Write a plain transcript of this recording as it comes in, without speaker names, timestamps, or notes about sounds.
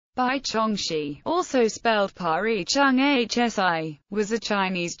Bai Chongxi, also spelled Bai Chongxi, was a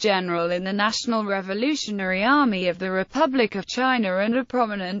Chinese general in the National Revolutionary Army of the Republic of China and a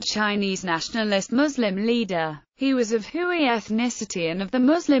prominent Chinese nationalist Muslim leader. He was of Hui ethnicity and of the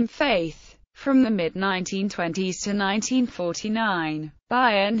Muslim faith. From the mid-1920s to 1949,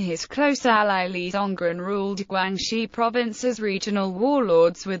 Bai and his close ally Li Zongren ruled Guangxi province as regional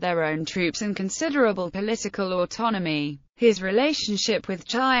warlords with their own troops and considerable political autonomy. His relationship with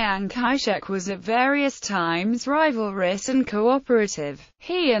Chiang Kai-shek was at various times rivalrous and cooperative.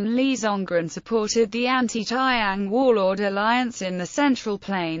 He and Li Zongren supported the anti-Chiang warlord alliance in the Central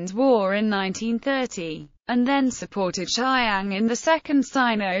Plains War in 1930. And then supported Chiang in the Second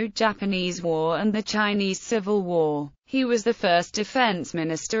Sino-Japanese War and the Chinese Civil War. He was the first defense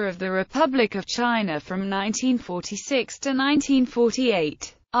minister of the Republic of China from 1946 to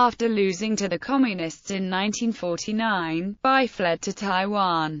 1948. After losing to the Communists in 1949, Bai fled to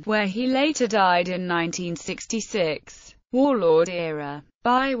Taiwan, where he later died in 1966. Warlord era.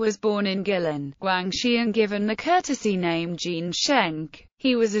 Bai was born in Guilin, Guangxi and given the courtesy name Jin Sheng.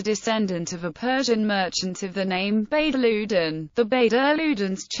 He was a descendant of a Persian merchant of the name Baydaludin. The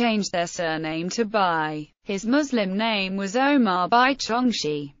Baydaludins changed their surname to Bai. His Muslim name was Omar Bai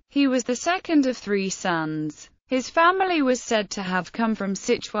Chongxi. He was the second of 3 sons. His family was said to have come from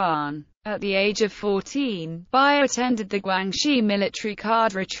Sichuan. At the age of 14, Bai attended the Guangxi Military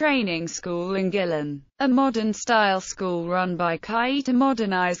Cadre Training School in Guilin, a modern-style school run by Kai to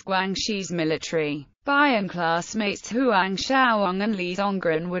modernize Guangxi's military. Bai and classmates Huang Shaoong and Li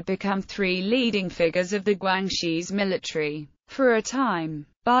Zongren would become 3 leading figures of the Guangxi's military. For a time,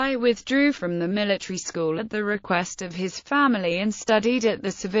 Bai withdrew from the military school at the request of his family and studied at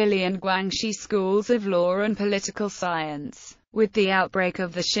the civilian Guangxi schools of law and political science. With the outbreak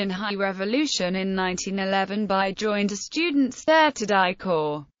of the Xinhai Revolution in 1911, Bai joined a students' Third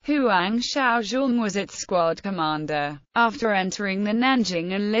Corps. Huang Shaoong was its squad commander. After entering the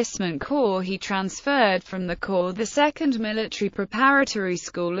Nanjing Enlistment Corps, he transferred from the Corps the 2nd Military Preparatory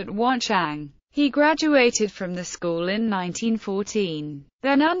School at Wanchang. He graduated from the school in 1914,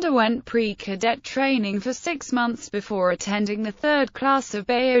 then underwent pre-cadet training for 6 months before attending the 3rd class of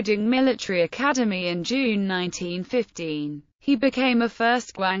Baoding Military Academy in June 1915. He became a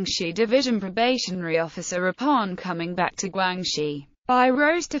 1st Guangxi Division probationary officer upon coming back to Guangxi. Bai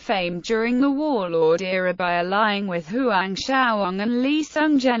rose to fame during the warlord era by allying with Huang Shaoong and Li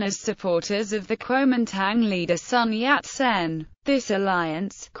Zongren as supporters of the Kuomintang leader Sun Yat-sen. This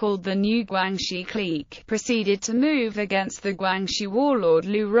alliance, called the New Guangxi Clique, proceeded to move against the Guangxi warlord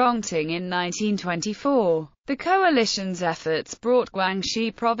Liu Rongting in 1924. The coalition's efforts brought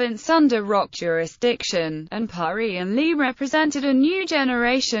Guangxi province under ROC jurisdiction, and Bai and Li represented a new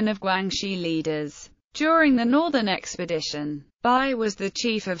generation of Guangxi leaders. During the Northern Expedition, Bai was the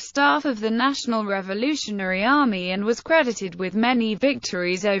chief of staff of the National Revolutionary Army and was credited with many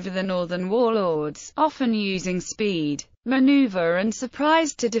victories over the northern warlords, often using speed, maneuver and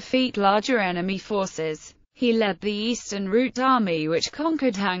surprise to defeat larger enemy forces. He led the Eastern Route Army which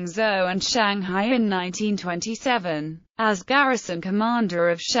conquered Hangzhou and Shanghai in 1927. As garrison commander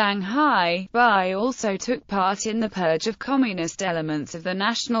of Shanghai, Bai also took part in the purge of communist elements of the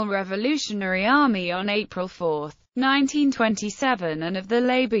National Revolutionary Army on April 4, 1927 and of the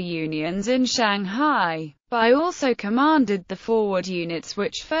labor unions in Shanghai. Bai also commanded the forward units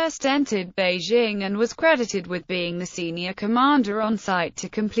which first entered Beijing and was credited with being the senior commander on site to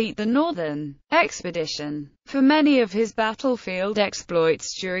complete the Northern Expedition. For many of his battlefield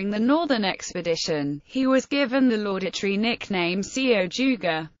exploits during the Northern Expedition, he was given the laudatory nickname Xiao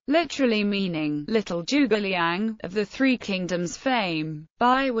Juga, literally meaning Little Zhuge Liang, of the Three Kingdoms fame.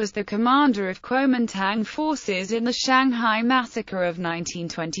 Bai was the commander of Kuomintang forces in the Shanghai Massacre of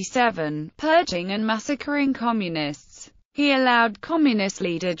 1927, purging and massacring communists. He allowed communist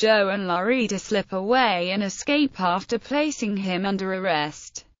leader Zhou Enlai to slip away and escape after placing him under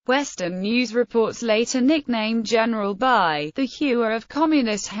arrest. Western news reports later nicknamed General Bai the hewer of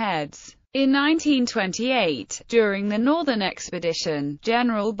communist heads. In 1928, during the Northern Expedition,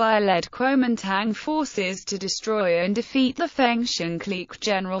 General Bai led Kuomintang forces to destroy and defeat the Fengshan clique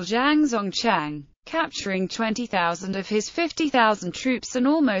General Zhang Zongchang, capturing 20,000 of his 50,000 troops and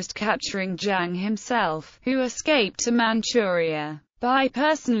almost capturing Zhang himself, who escaped to Manchuria. Bai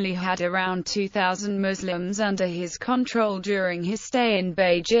personally had around 2,000 Muslims under his control during his stay in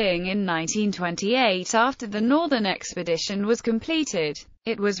Beijing in 1928 after the Northern Expedition was completed.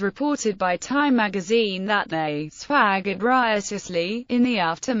 It was reported by Time magazine that they swaggered riotously in the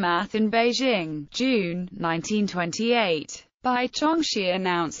aftermath in Beijing, June 1928. Bai Chongxi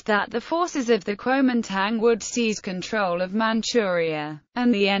announced that the forces of the Kuomintang would seize control of Manchuria,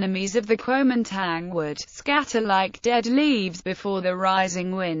 and the enemies of the Kuomintang would scatter like dead leaves before the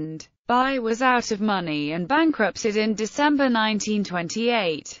rising wind. Bai was out of money and bankrupted in December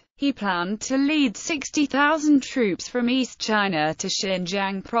 1928. He planned to lead 60,000 troops from East China to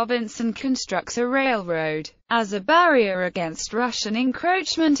Xinjiang province and construct a railroad as a barrier against Russian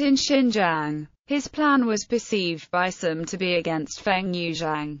encroachment in Xinjiang. His plan was perceived by some to be against Feng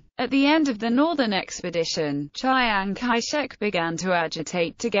Yuzhang. At the end of the northern expedition, Chiang Kai-shek began to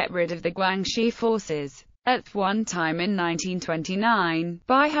agitate to get rid of the Guangxi forces. At one time in 1929,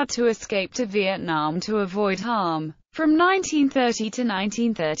 Bai had to escape to Vietnam to avoid harm. From 1930 to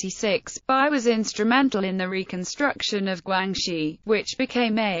 1936, Bai was instrumental in the reconstruction of Guangxi, which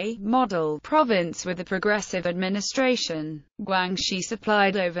became a model province with a progressive administration. Guangxi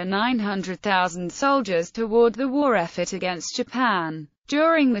supplied over 900,000 soldiers toward the war effort against Japan.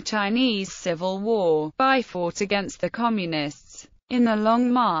 During the Chinese Civil War, Bai fought against the Communists. In the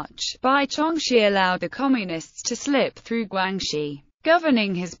Long March, Bai Chongxi allowed the Communists to slip through Guangxi.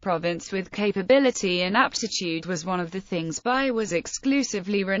 Governing his province with capability and aptitude was one of the things Bai was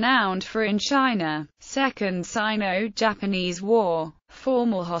exclusively renowned for in China. Second Sino-Japanese War.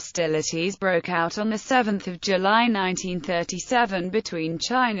 Formal hostilities broke out on 7 July 1937 between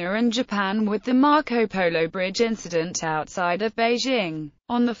China and Japan with the Marco Polo Bridge incident outside of Beijing.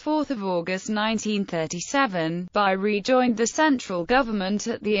 On 4 August 1937, Bai rejoined the central government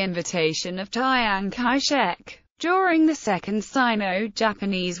at the invitation of Chiang Kai-shek. During the Second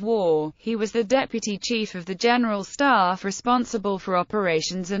Sino-Japanese War, he was the deputy chief of the General Staff responsible for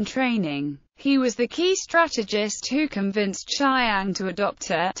operations and training. He was the key strategist who convinced Chiang to adopt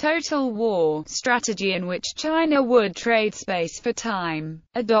a total war strategy in which China would trade space for time,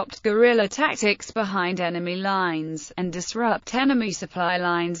 adopt guerrilla tactics behind enemy lines, and disrupt enemy supply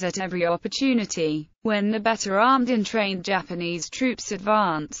lines at every opportunity. When the better armed and trained Japanese troops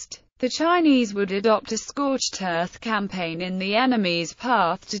advanced, the Chinese would adopt a scorched earth campaign in the enemy's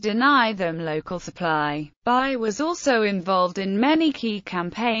path to deny them local supply. Bai was also involved in many key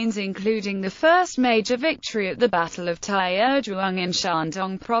campaigns, including the first major victory at the Battle of Taiyuan in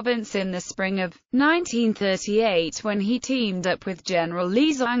Shandong province in the spring of 1938 when he teamed up with General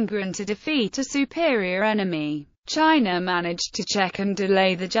Li Zongren to defeat a superior enemy. China managed to check and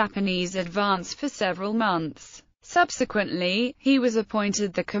delay the Japanese advance for several months. Subsequently, he was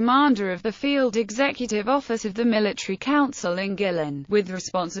appointed the commander of the Field Executive Office of the Military Council in Guilin, with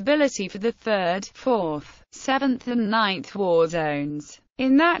responsibility for the 3rd, 4th, 7th and 9th war zones.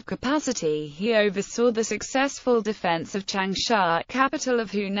 In that capacity, he oversaw the successful defense of Changsha, capital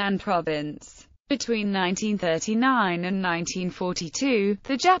of Hunan province. Between 1939 and 1942,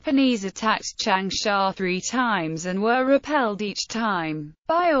 the Japanese attacked Changsha 3 times and were repelled each time.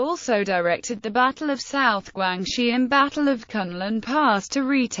 Bai also directed the Battle of South Guangxi and Battle of Kunlun Pass to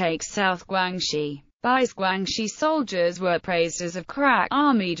retake South Guangxi. Bai's Guangxi soldiers were praised as a crack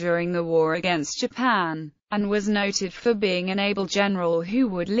army during the war against Japan, and was noted for being an able general who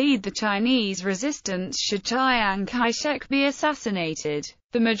would lead the Chinese resistance should Chiang Kai-shek be assassinated.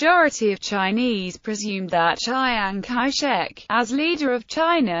 The majority of Chinese presumed that Chiang Kai-shek, as leader of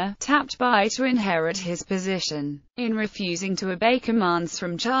China, tapped Bai to inherit his position. In refusing to obey commands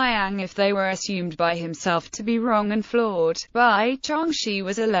from Chiang if they were assumed by himself to be wrong and flawed, Bai Chongxi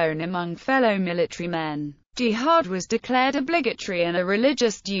was alone among fellow military men. Jihad was declared obligatory and a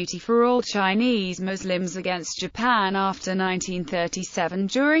religious duty for all Chinese Muslims against Japan after 1937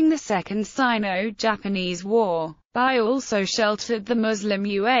 during the Second Sino-Japanese War. Bai also sheltered the Muslim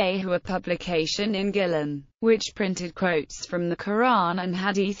Uahu, a publication in Guilin, which printed quotes from the Quran and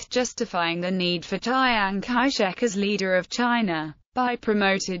Hadith justifying the need for Chiang Kai-shek as leader of China. Bai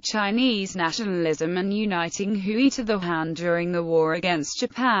promoted Chinese nationalism and uniting Hui to the Han during the war against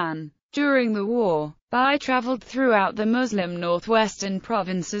Japan. During the war, Bai traveled throughout the Muslim northwestern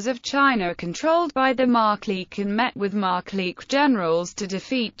provinces of China controlled by the Ma clique and met with Ma clique generals to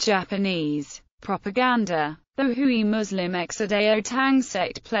defeat Japanese propaganda. The Hui Muslim Exidao Tang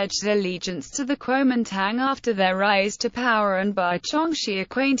sect pledged allegiance to the Kuomintang after their rise to power, and Bai Chongxi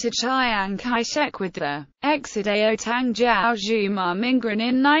acquainted Chiang Kai-shek with the Exidao Tang Jiao Zhu Ma Mingren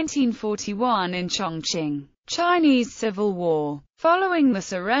in 1941 in Chongqing. Chinese Civil War. Following the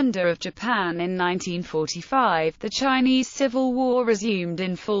surrender of Japan in 1945, the Chinese Civil War resumed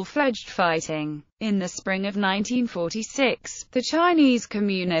in full-fledged fighting. In the spring of 1946, the Chinese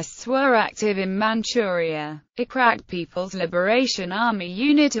Communists were active in Manchuria. A crack People's Liberation Army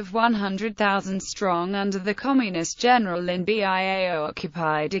unit of 100,000 strong under the Communist General Lin Biao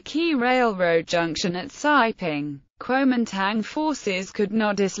occupied a key railroad junction at Saiping. Kuomintang forces could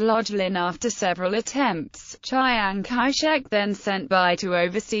not dislodge Lin after several attempts. Chiang Kai-shek then sent Bai to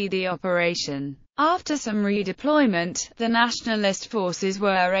oversee the operation. After some redeployment, the nationalist forces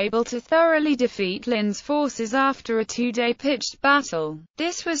were able to thoroughly defeat Lin's forces after a two-day pitched battle.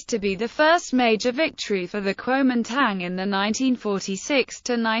 This was to be the first major victory for the Kuomintang in the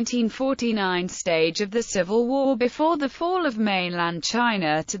 1946–1949 stage of the Civil War before the fall of mainland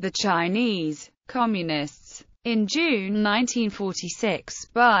China to the Chinese Communists. In June 1946,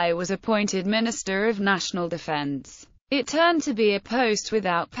 Bai was appointed Minister of National Defense. It turned to be a post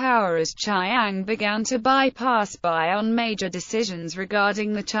without power as Chiang began to bypass Bai on major decisions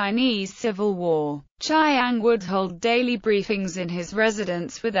regarding the Chinese Civil War. Chiang would hold daily briefings in his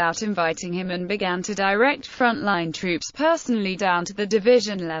residence without inviting him and began to direct frontline troops personally down to the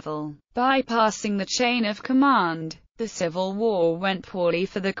division level, bypassing the chain of command. The Civil War went poorly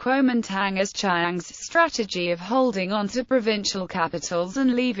for the Kuomintang as Chiang's strategy of holding on to provincial capitals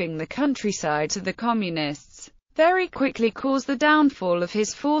and leaving the countryside to the communists very quickly caused the downfall of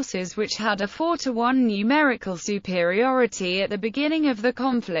his forces, which had a 4-to-1 numerical superiority at the beginning of the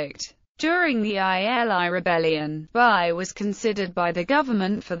conflict. During the Ili rebellion, Bai was considered by the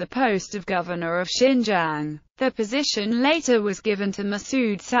government for the post of governor of Xinjiang. The position later was given to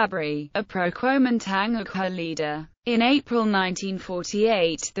Masood Sabri, a pro-Kuomintang Ukha leader. In April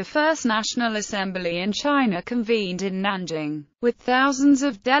 1948, the First National Assembly in China convened in Nanjing, with thousands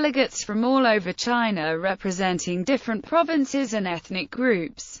of delegates from all over China representing different provinces and ethnic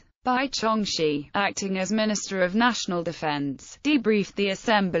groups. Bai Chongxi, acting as Minister of National Defense, debriefed the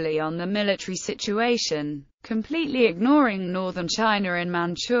assembly on the military situation, completely ignoring northern China and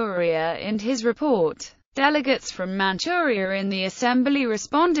Manchuria in his report. Delegates from Manchuria in the assembly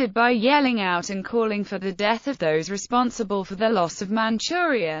responded by yelling out and calling for the death of those responsible for the loss of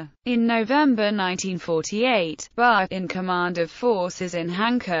Manchuria. In November 1948, Bai, in command of forces in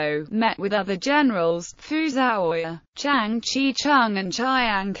Hankou, met with other generals, Fu Zhaoya, Chiang Chi-chung and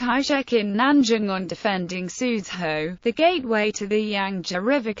Chiang Kai-shek in Nanjing on defending Suzhou, the gateway to the Yangtze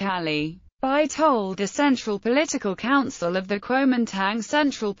River Valley. Bai told the Central Political Council of the Kuomintang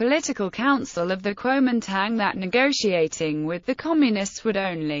that negotiating with the Communists would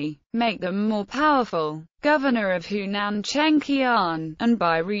only make them more powerful. Governor of Hunan Chen Qian and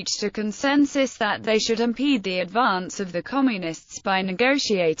Bai reached a consensus that they should impede the advance of the Communists by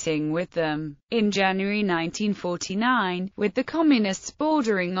negotiating with them. In January 1949, with the Communists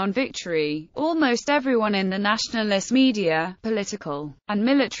bordering on victory, almost everyone in the nationalist media, political, and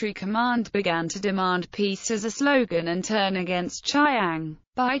military command began to demand peace as a slogan and turn against Chiang.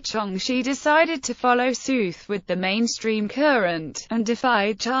 Bai Chongxi decided to follow suit with the mainstream current, and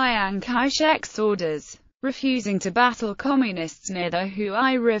defied Chiang Kai-shek's orders, refusing to battle communists near the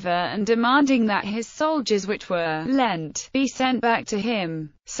Hui River and demanding that his soldiers which were lent be sent back to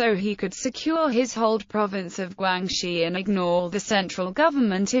him, so he could secure his hold province of Guangxi and ignore the central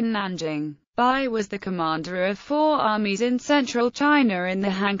government in Nanjing. Bai was the commander of 4 armies in central China in the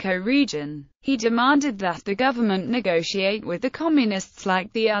Hankou region. He demanded that the government negotiate with the communists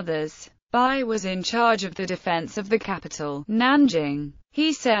like the others. Bai was in charge of the defense of the capital, Nanjing.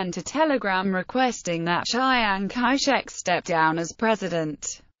 He sent a telegram requesting that Chiang Kai-shek step down as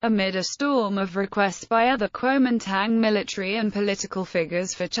president. Amid a storm of requests by other Kuomintang military and political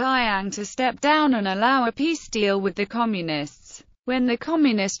figures for Chiang to step down and allow a peace deal with the communists, when the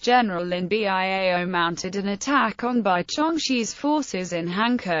communist general Lin Biao mounted an attack on Bai Chongxi's forces in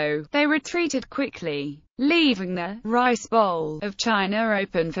Hankou, they retreated quickly, leaving the rice bowl of China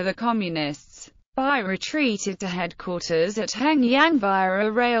open for the communists. Bai retreated to headquarters at Hengyang via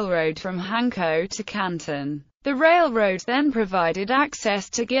a railroad from Hankou to Canton. The railroad then provided access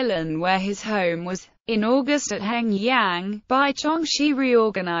to Guilin where his home was. In August at Hengyang, Bai Chongxi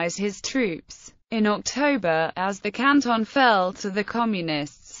reorganized his troops. In October, as the canton fell to the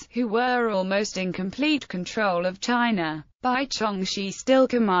communists, who were almost in complete control of China, Bai Chongxi still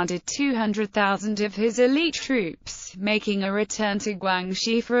commanded 200,000 of his elite troops, making a return to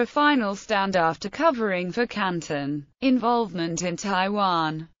Guangxi for a final stand after covering for Canton. Involvement in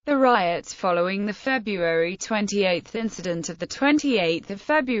Taiwan. The riots following the February 28 incident of the 28th of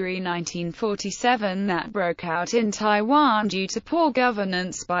February 1947 that broke out in Taiwan due to poor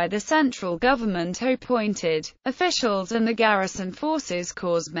governance by the central government appointed officials and the garrison forces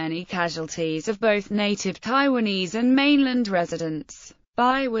caused many casualties of both native Taiwanese and mainland residents.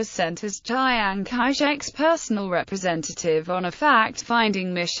 Bai was sent as Chiang Kai-shek's personal representative on a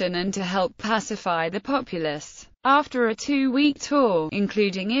fact-finding mission and to help pacify the populace. After a 2-week tour,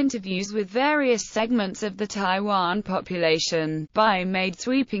 including interviews with various segments of the Taiwan population, Bai made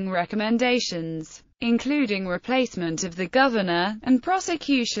sweeping recommendations. including replacement of the governor, and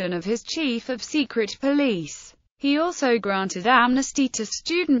prosecution of his chief of secret police. He also granted amnesty to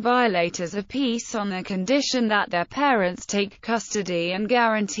student violators of peace on the condition that their parents take custody and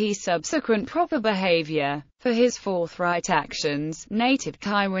guarantee subsequent proper behavior. For his forthright actions, native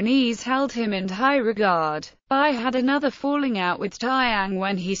Taiwanese held him in high regard. Bai had another falling out with Chiang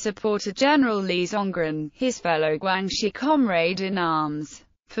when he supported General Li Zongren, his fellow Guangxi comrade in arms,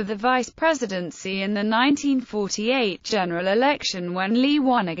 for the vice presidency in the 1948 general election when Li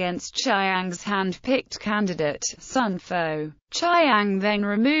won against Chiang's hand-picked candidate, Sun Fo. Chiang then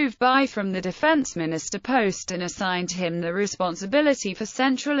removed Bai from the defense minister post and assigned him the responsibility for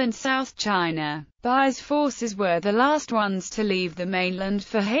central and South China. Bai's forces were the last ones to leave the mainland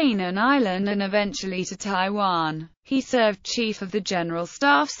for Hainan Island and eventually to Taiwan. He served Chief of the General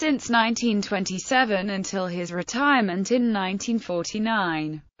Staff since 1927 until his retirement in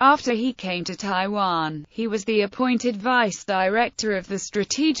 1949. After he came to Taiwan, he was the appointed Vice Director of the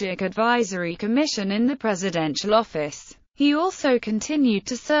Strategic Advisory Commission in the Presidential Office. He also continued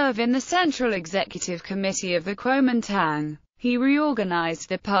to serve in the Central Executive Committee of the Kuomintang. He reorganized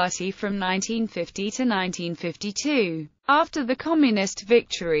the party from 1950 to 1952. After the communist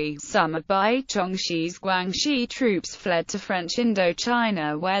victory, some of Bai Chongxi's Guangxi troops fled to French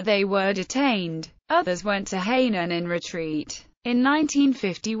Indochina where they were detained. Others went to Hainan in retreat. In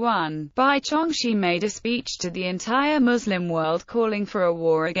 1951, Bai Chongxi made a speech to the entire Muslim world calling for a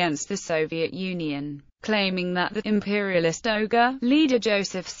war against the Soviet Union, claiming that the imperialist ogre leader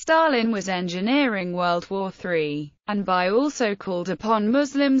Joseph Stalin was engineering World War III, and Bai also called upon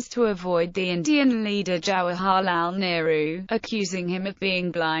Muslims to avoid the Indian leader Jawaharlal Nehru, accusing him of being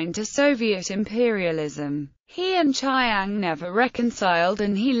blind to Soviet imperialism. He and Chiang never reconciled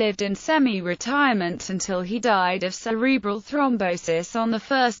and he lived in semi-retirement until he died of cerebral thrombosis on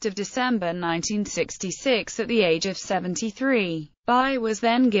 1 December 1966 at the age of 73. Bai was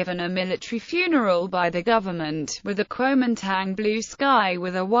then given a military funeral by the government, with a Kuomintang blue sky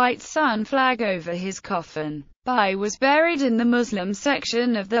with a white sun flag over his coffin. Bai was buried in the Muslim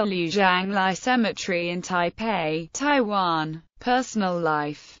section of the Liujianglai Cemetery in Taipei, Taiwan. Personal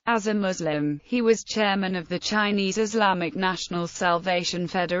life. As a Muslim, he was chairman of the Chinese Islamic National Salvation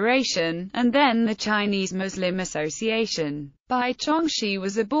Federation, and then the Chinese Muslim Association. Bai Chongxi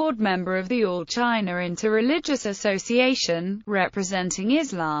was a board member of the All China Interreligious Association, representing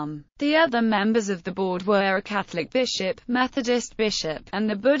Islam. The other members of the board were a Catholic bishop, Methodist bishop, and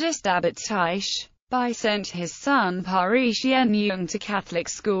the Buddhist abbot Taish. Bai sent his son Pari Xianyang to Catholic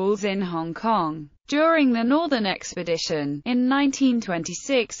schools in Hong Kong. During the Northern Expedition, in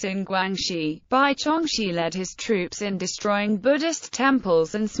 1926 in Guangxi, Bai Chongxi led his troops in destroying Buddhist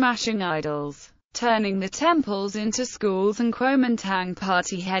temples and smashing idols, turning the temples into schools and Kuomintang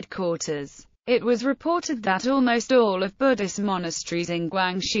party headquarters. It was reported that almost all of Buddhist monasteries in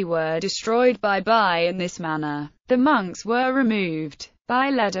Guangxi were destroyed by Bai in this manner. The monks were removed. Bai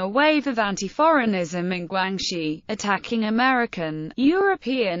led a wave of anti-foreignism in Guangxi, attacking American,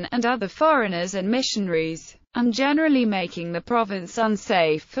 European, and other foreigners and missionaries, and generally making the province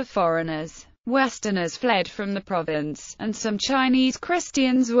unsafe for foreigners. Westerners fled from the province, and some Chinese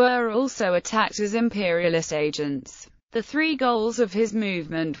Christians were also attacked as imperialist agents. The three goals of his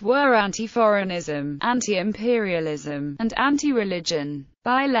movement were anti-foreignism, anti-imperialism, and anti-religion.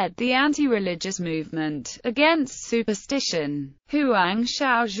 Bai led the anti-religious movement against superstition. Huang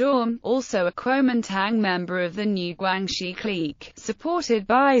Shaozhong, also a Kuomintang member of the New Guangxi clique, supported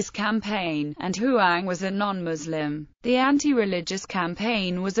Bai's campaign, and Huang was a non-Muslim. The anti-religious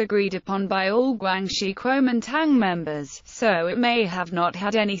campaign was agreed upon by all Guangxi Kuomintang members, so it may have not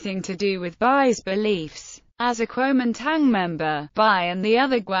had anything to do with Bai's beliefs. As a Kuomintang member, Bai and the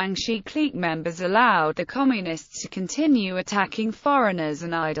other Guangxi clique members allowed the communists to continue attacking foreigners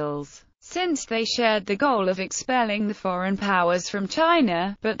and idols, since they shared the goal of expelling the foreign powers from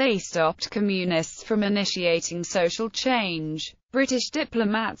China, but they stopped communists from initiating social change. British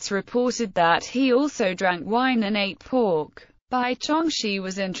diplomats reported that he also drank wine and ate pork. Bai Chongxi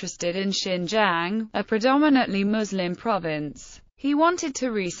was interested in Xinjiang, a predominantly Muslim province. He wanted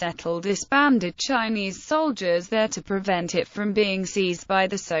to resettle disbanded Chinese soldiers there to prevent it from being seized by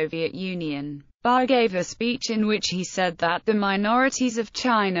the Soviet Union. Bai gave a speech in which he said that the minorities of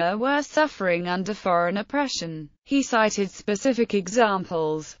China were suffering under foreign oppression. He cited specific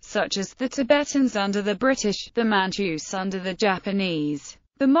examples, such as the Tibetans under the British, the Manchus under the Japanese,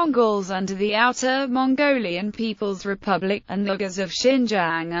 the Mongols under the Outer Mongolian People's Republic, and the Uyghurs of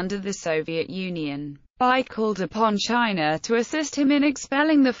Xinjiang under the Soviet Union. Bai called upon China to assist him in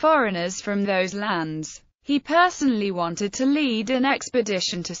expelling the foreigners from those lands. He personally wanted to lead an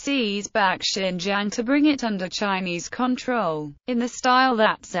expedition to seize back Xinjiang to bring it under Chinese control, in the style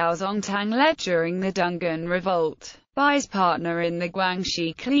that Zhao Zongtang led during the Dungan Revolt. Bai's partner in the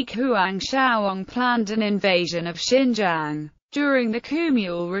Guangxi clique Huang Shaoong planned an invasion of Xinjiang. During the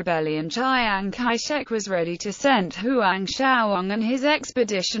Kumul Rebellion, Chiang Kai-shek was ready to send Huang Shaoong and his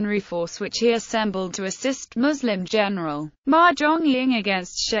expeditionary force, which he assembled to assist Muslim general Ma Zhongying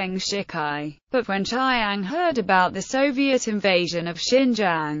against Zheng Shikai. But when Chiang heard about the Soviet invasion of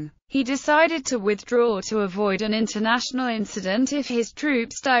Xinjiang, he decided to withdraw to avoid an international incident if his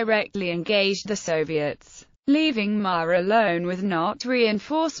troops directly engaged the Soviets, leaving Ma alone with not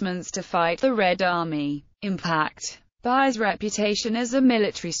reinforcements to fight the Red Army. Impact. Bai's reputation as a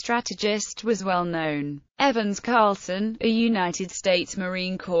military strategist was well known. Evans Carlson, a United States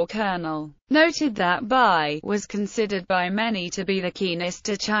Marine Corps colonel, noted that Bai was considered by many to be the keenest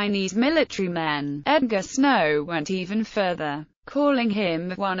to Chinese military men. Edgar Snow went even further, calling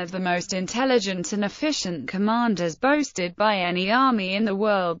him one of the most intelligent and efficient commanders boasted by any army in the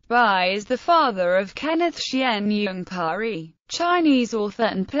world. Bai is the father of Kenneth Hsien-Yung Pari, Chinese author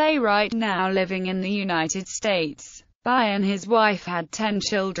and playwright now living in the United States. Bai and his wife had 10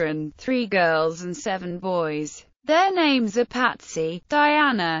 children, 3 girls and 7 boys. Their names are Patsy,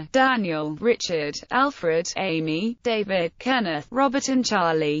 Diana, Daniel, Richard, Alfred, Amy, David, Kenneth, Robert and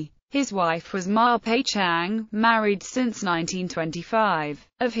Charlie. His wife was Ma Pei-chang, married since 1925.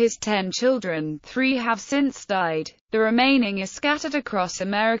 Of his 10 children, 3 have since died. The remaining are scattered across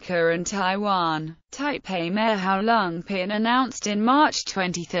America and Taiwan. Taipei Mayor Hou Lung-pin announced in March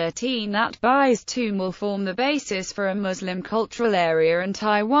 2013 that Bai's tomb will form the basis for a Muslim cultural area and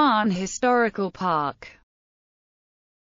Taiwan Historical Park.